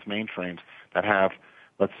run on those mainframes that have,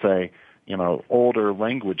 let's say, older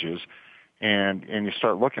languages. And you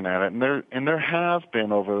start looking at it, and there has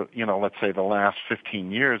been over, let's say the last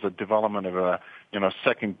 15 years, a development of a,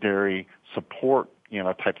 secondary support,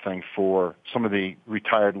 type thing for some of the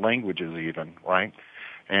retired languages even, right?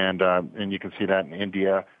 And you can see that in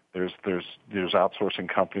India. There's outsourcing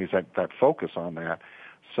companies that focus on that.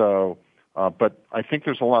 So, but I think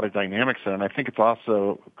there's a lot of dynamics there, and I think it's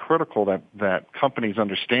also critical that companies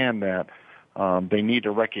understand that they need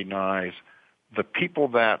to recognize the people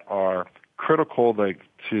that are critical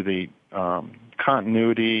to the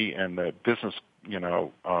continuity and the business,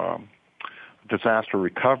 disaster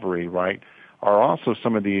recovery, right, are also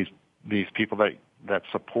some of these people that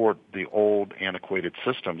support the old antiquated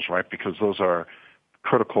systems, right, because those are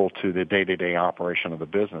critical to the day-to-day operation of the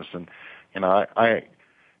business. And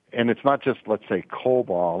and it's not just, let's say,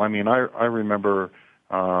 COBOL. I mean, I remember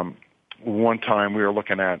one time we were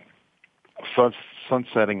looking at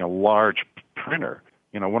sunsetting a large printer,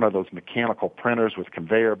 one of those mechanical printers with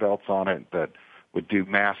conveyor belts on it that would do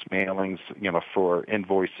mass mailings, for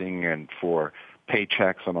invoicing and for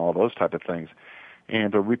paychecks and all those type of things.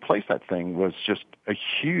 And to replace that thing was just a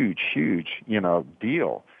huge,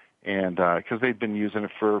 deal. And because they'd been using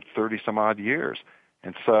it for 30 some odd years.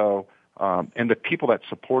 And so, and the people that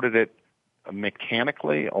supported it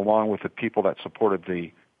mechanically, along with the people that supported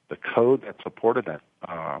the code that supported that,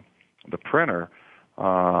 the printer,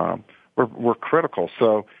 were critical.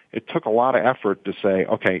 So it took a lot of effort to say,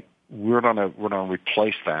 okay, we're gonna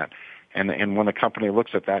replace that. And when the company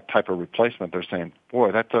looks at that type of replacement, they're saying,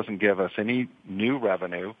 boy, that doesn't give us any new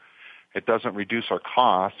revenue. It doesn't reduce our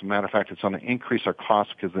costs. As a matter of fact, it's going to increase our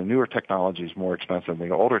costs because the newer technology is more expensive than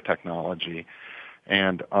the older technology.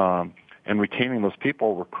 And retaining those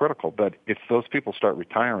people were critical. But if those people start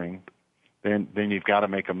retiring, then you've got to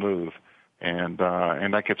make a move. And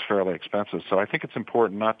that gets fairly expensive. So I think it's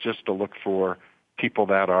important not just to look for people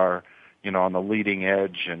that are, on the leading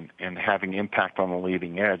edge and having impact on the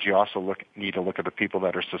leading edge, you also need to look at the people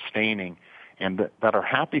that are sustaining and that are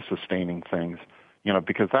happy sustaining things,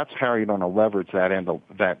 because that's how you're going to leverage that end of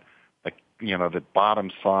the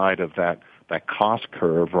bottom side of that cost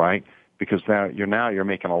curve, right? Because now you're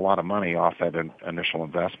making a lot of money off that initial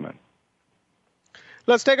investment.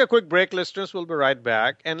 Let's take a quick break, listeners. We'll be right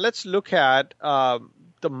back. And let's look at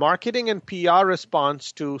the marketing and PR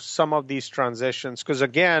response to some of these transitions. Because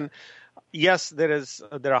again, yes, there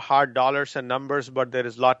are hard dollars and numbers, but there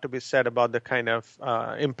is a lot to be said about the kind of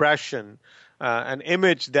impression and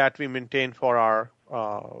image that we maintain for our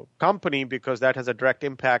company, because that has a direct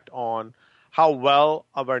impact on how well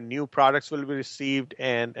our new products will be received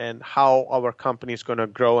and how our company is going to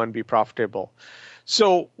grow and be profitable.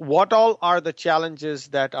 So what all are the challenges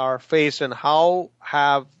that are faced, and how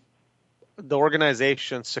have the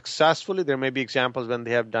organization successfully? There may be examples when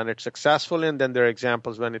they have done it successfully, and then there are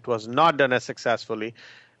examples when it was not done as successfully.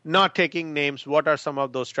 Not taking names, what are some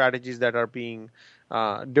of those strategies that are being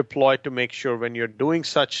deployed to make sure when you're doing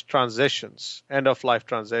such transitions, end-of-life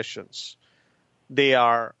transitions, they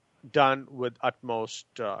are done with utmost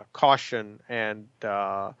caution and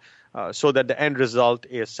so that the end result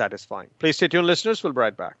is satisfying? Please stay tuned, listeners. We'll be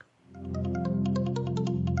right back.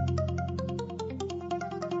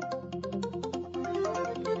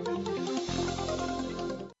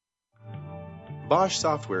 Bosch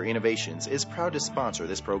Software Innovations is proud to sponsor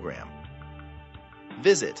this program.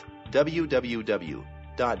 Visit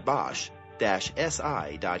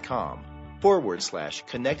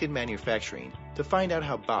www.bosch-si.com/connected manufacturing to find out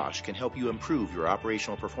how Bosch can help you improve your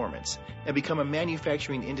operational performance and become a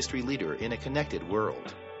manufacturing industry leader in a connected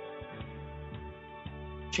world.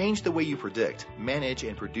 Change the way you predict, manage,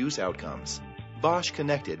 and produce outcomes. Bosch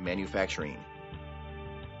Connected Manufacturing.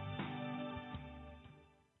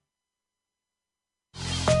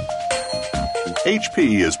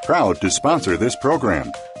 HP is proud to sponsor this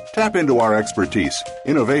program. Tap into our expertise,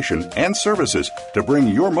 innovation, and services to bring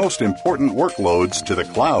your most important workloads to the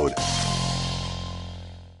cloud.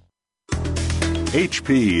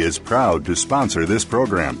 HP is proud to sponsor this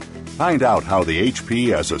program. Find out how the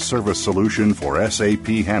HP as a service solution for SAP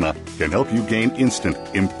HANA can help you gain instant,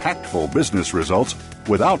 impactful business results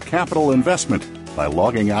without capital investment by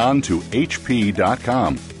logging on to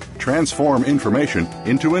hp.com. Transform information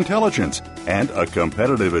into intelligence and a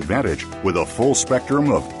competitive advantage with a full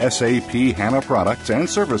spectrum of SAP HANA products and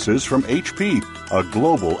services from HP, a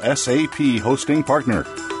global SAP hosting partner.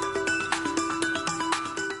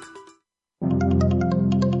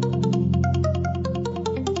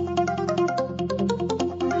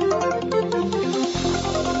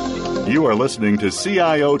 You are listening to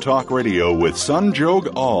CIO Talk Radio with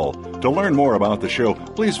Sanjog Aul. To learn more about the show,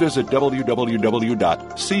 please visit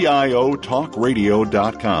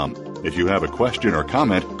www.ciotalkradio.com. If you have a question or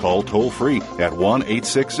comment, call toll-free at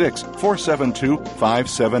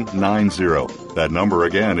 1-866-472-5790. That number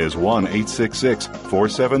again is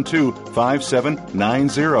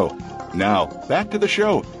 1-866-472-5790. Now, back to the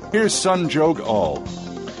show. Here's Sanjog Aul.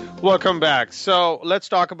 Welcome back. So let's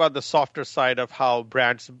talk about the softer side of how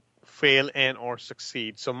brands fail and or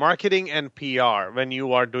succeed. So marketing and PR, when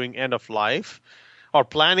you are doing end of life or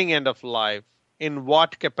planning end of life, in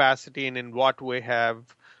what capacity and in what way have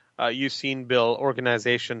you seen, Bill,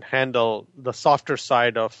 organization handle the softer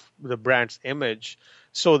side of the brand's image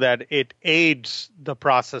so that it aids the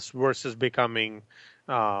process versus becoming,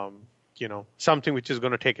 something which is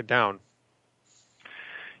going to take it down?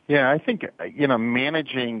 Yeah, I think,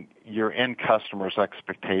 managing your end customer's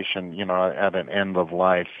expectation, at an end of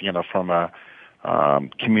life, from a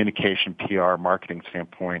communication, PR, marketing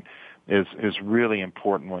standpoint is really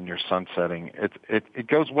important when you're sunsetting. It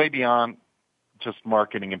goes way beyond just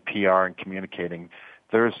marketing and PR and communicating.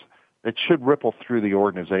 It should ripple through the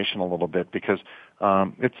organization a little bit because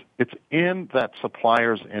it's in that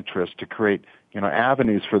supplier's interest to create,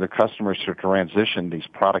 avenues for the customers to transition these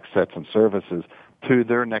product sets and services to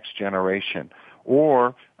their next generation,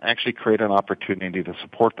 or actually create an opportunity to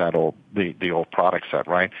support the old product set,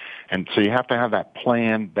 right? And so you have to have that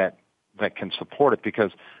plan that can support it,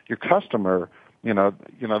 because your customer,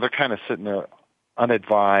 they're kind of sitting there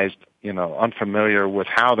unadvised, unfamiliar with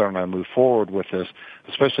how they're going to move forward with this,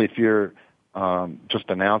 especially if you're just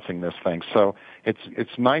announcing this thing. So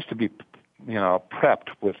it's nice to be, prepped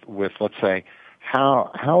with let's say,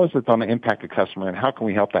 how is it going to impact the customer, and how can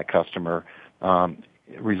we help that customer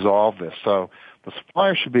resolve this? So the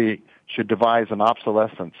supplier should devise an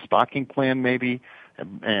obsolescence stocking plan, maybe,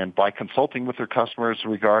 and by consulting with their customers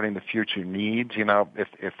regarding the future needs,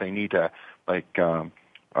 if they need to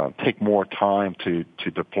take more time to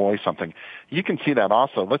deploy something. You can see that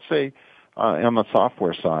also. Let's say on the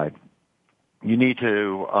software side, you need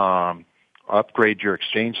to upgrade your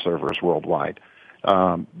Exchange servers worldwide.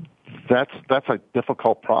 That's a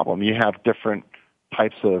difficult problem. You have different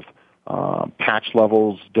types of patch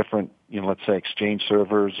levels, different, let's say Exchange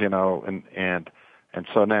servers, and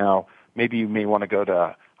so now maybe you may want to go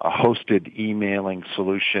to a hosted emailing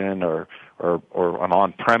solution or an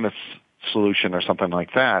on-premise solution or something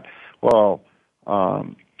like that. Well,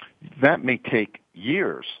 that may take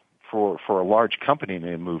years for a large company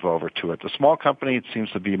to move over to it. The small company, it seems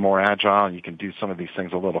to be more agile, and you can do some of these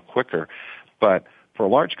things a little quicker. But for a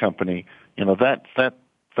large company,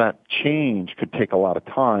 that change could take a lot of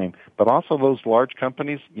time. But also those large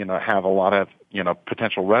companies, have a lot of,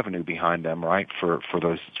 potential revenue behind them, right, for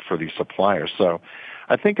these suppliers. So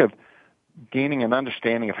I think of gaining an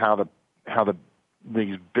understanding of how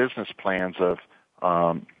these business plans of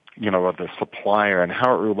the supplier and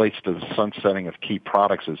how it relates to the sunsetting of key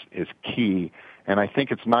products is key. And I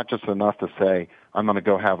think it's not just enough to say, I'm going to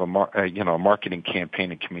go have a marketing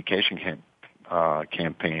campaign and communication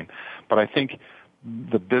campaign. But I think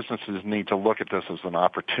the businesses need to look at this as an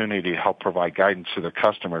opportunity to help provide guidance to their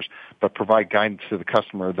customers, but provide guidance to the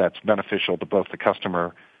customer that's beneficial to both the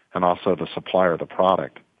customer and also the supplier of the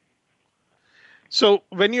product. So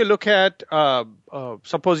when you look at,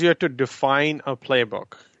 suppose you had to define a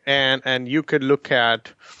playbook, and you could look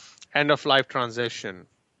at end-of-life transition,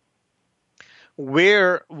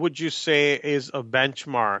 where would you say is a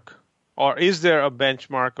benchmark, or is there a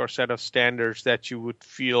benchmark or set of standards that you would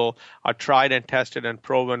feel are tried and tested and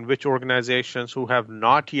proven, which organizations who have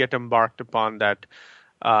not yet embarked upon that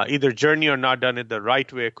either journey or not done it the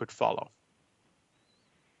right way could follow?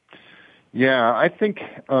 Yeah, I think...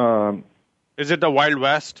 is it the Wild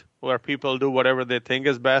West where people do whatever they think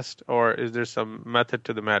is best, or is there some method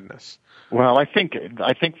to the madness? Well, I think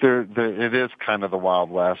there it is kind of the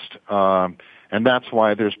Wild West, and that's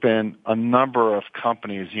why there's been a number of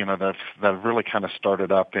companies, that have really kind of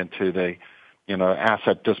started up into the,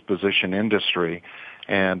 asset disposition industry,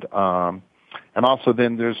 and also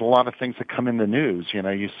then there's a lot of things that come in the news.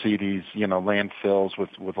 You see these, landfills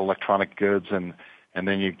with electronic goods, and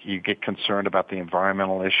then you get concerned about the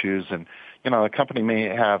environmental issues, and a company may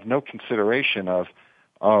have no consideration of,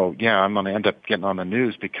 oh yeah, I'm going to end up getting on the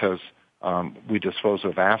news because we dispose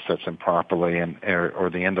of assets improperly or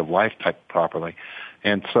the end of life type properly,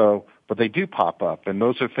 and so, but they do pop up, and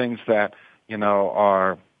those are things that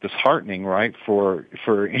are disheartening, right, for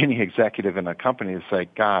any executive in a company to say,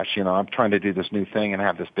 gosh, I'm trying to do this new thing and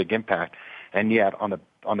have this big impact, and yet on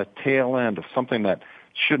the tail end of something that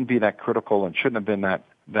shouldn't be that critical and shouldn't have been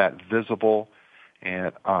that visible,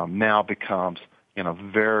 and now becomes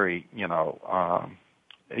very into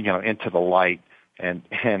the light, and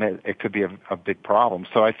it could be a big problem.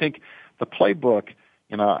 So I think the playbook,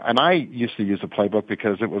 and I used to use the playbook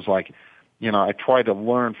because it was like, I tried to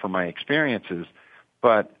learn from my experiences,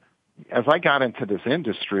 but as I got into this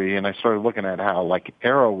industry and I started looking at how like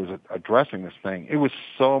Arrow was addressing this thing, it was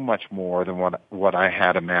so much more than what I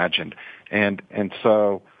had imagined, and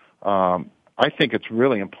so I think it's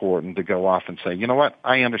really important to go off and say, you know what,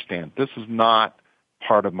 I understand this is not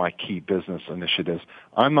part of my key business initiatives.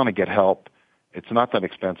 I'm going to get help. It's not that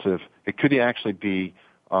expensive. It could actually be,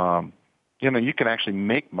 you can actually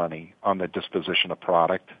make money on the disposition of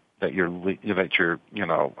product that you're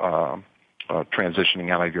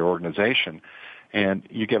transitioning out of your organization, and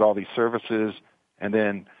you get all these services, and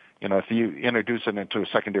then if you introduce it into a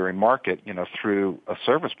secondary market, through a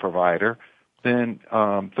service provider, then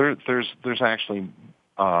there's actually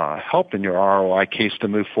help in your ROI case to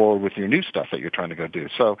move forward with your new stuff that you're trying to go do.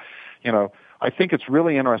 So, I think it's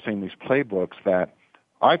really interesting, these playbooks, that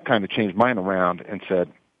I've kind of changed mine around and said,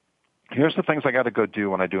 here's the things I got to go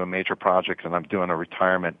do when I do a major project and I'm doing a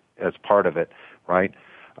retirement as part of it, right?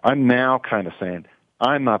 I'm now kind of saying,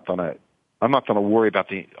 I'm not going to worry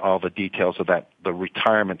about all the details of that, the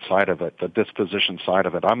retirement side of it, the disposition side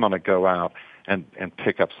of it. I'm going to go out and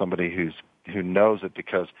pick up somebody who knows it,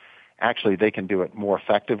 because actually they can do it more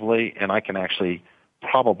effectively, and I can actually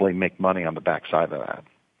probably make money on the backside of that.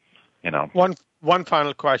 One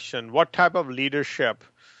final question: what type of leadership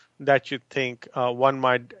that you think one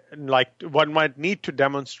might need to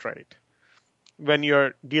demonstrate when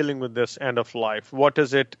you're dealing with this end of life? What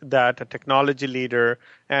is it that a technology leader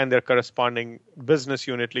and their corresponding business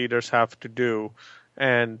unit leaders have to do,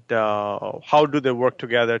 and how do they work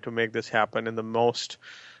together to make this happen in the most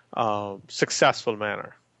successful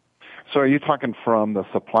manner? So, are you talking from the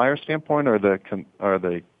supplier standpoint, or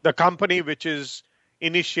the company which is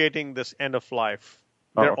initiating this end of life,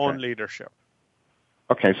 their own leadership?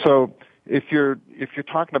 Okay, so if you're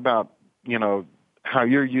talking about how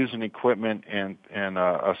you're using equipment and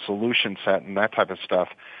a solution set and that type of stuff,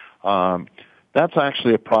 that's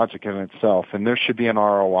actually a project in itself, and there should be an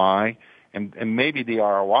ROI, and maybe the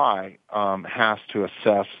ROI has to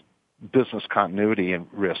assess business continuity and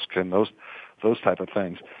risk and those type of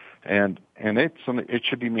things. And it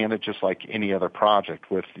should be managed just like any other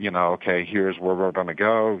project with, okay, here's where we're going to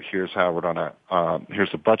go, here's how we're going to,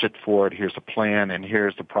 here's the budget for it, here's the plan, and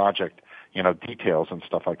here's the project, details and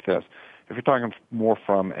stuff like this. If you're talking more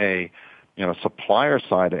from a, supplier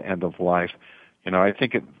side of end of life, I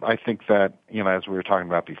think that, as we were talking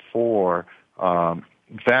about before,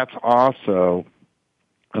 that's also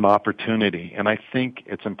an opportunity. And I think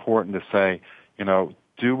it's important to say, do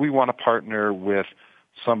we want to partner with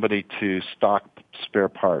somebody to stock spare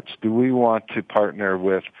parts? Do we want to partner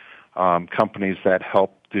with companies that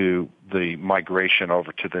help do the migration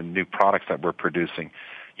over to the new products that we're producing?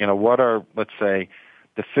 What are, let's say,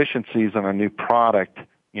 deficiencies in a new product,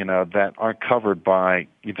 that aren't covered by,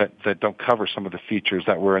 that don't cover some of the features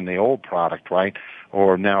that were in the old product, right?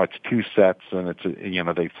 Or now it's two sets and it's,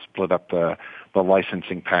 they've split up the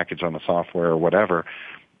licensing package on the software or whatever.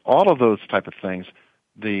 All of those type of things,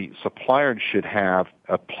 the supplier should have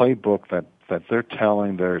a playbook that they're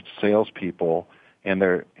telling their salespeople and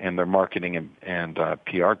their marketing and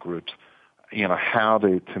PR groups, how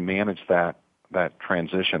to manage that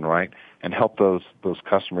transition, right, and help those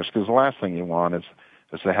customers. Because the last thing you want is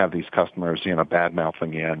to have these customers, bad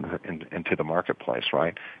mouthing into the marketplace,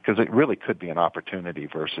 right? Because it really could be an opportunity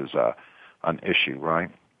versus an issue,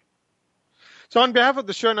 right? So on behalf of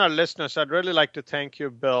the show and our listeners, I'd really like to thank you,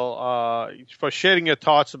 Bill, for sharing your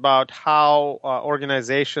thoughts about how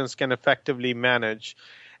organizations can effectively manage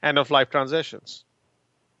end-of-life transitions.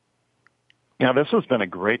 Yeah, this has been a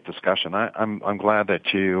great discussion. I'm glad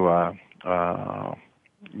that you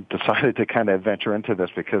decided to kind of venture into this,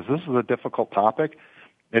 because this is a difficult topic.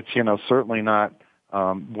 It's, certainly not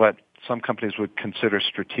what some companies would consider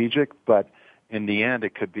strategic, but in the end,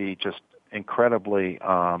 it could be just incredibly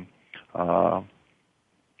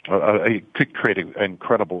it could create an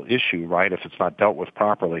incredible issue, right, if it's not dealt with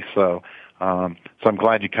properly. So I'm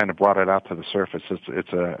glad you kind of brought it out to the surface.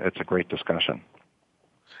 It's a great discussion.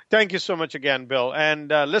 Thank you so much again, Bill. And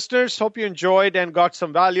listeners, hope you enjoyed and got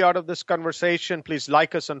some value out of this conversation. Please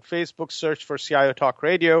like us on Facebook, search for CIO Talk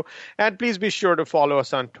Radio, and please be sure to follow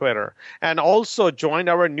us on Twitter. And also join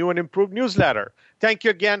our new and improved newsletter. Thank you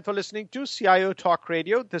again for listening to CIO Talk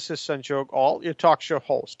Radio. This is Sanjog Aul, your talk show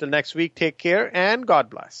host. Till next week, take care and God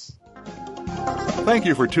bless. Thank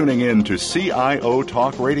you for tuning in to CIO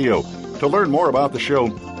Talk Radio. To learn more about the show,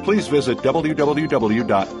 please visit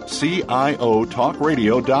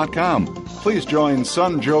www.ciotalkradio.com. Please join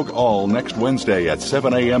Sanjog Aul next Wednesday at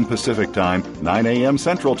 7 a.m. Pacific Time, 9 a.m.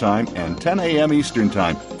 Central Time, and 10 a.m. Eastern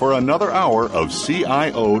Time for another hour of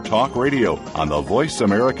CIO Talk Radio on the Voice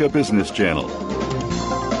America Business Channel.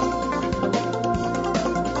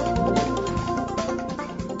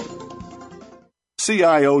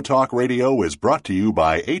 CIO Talk Radio is brought to you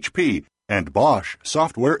by HP and Bosch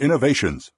Software Innovations.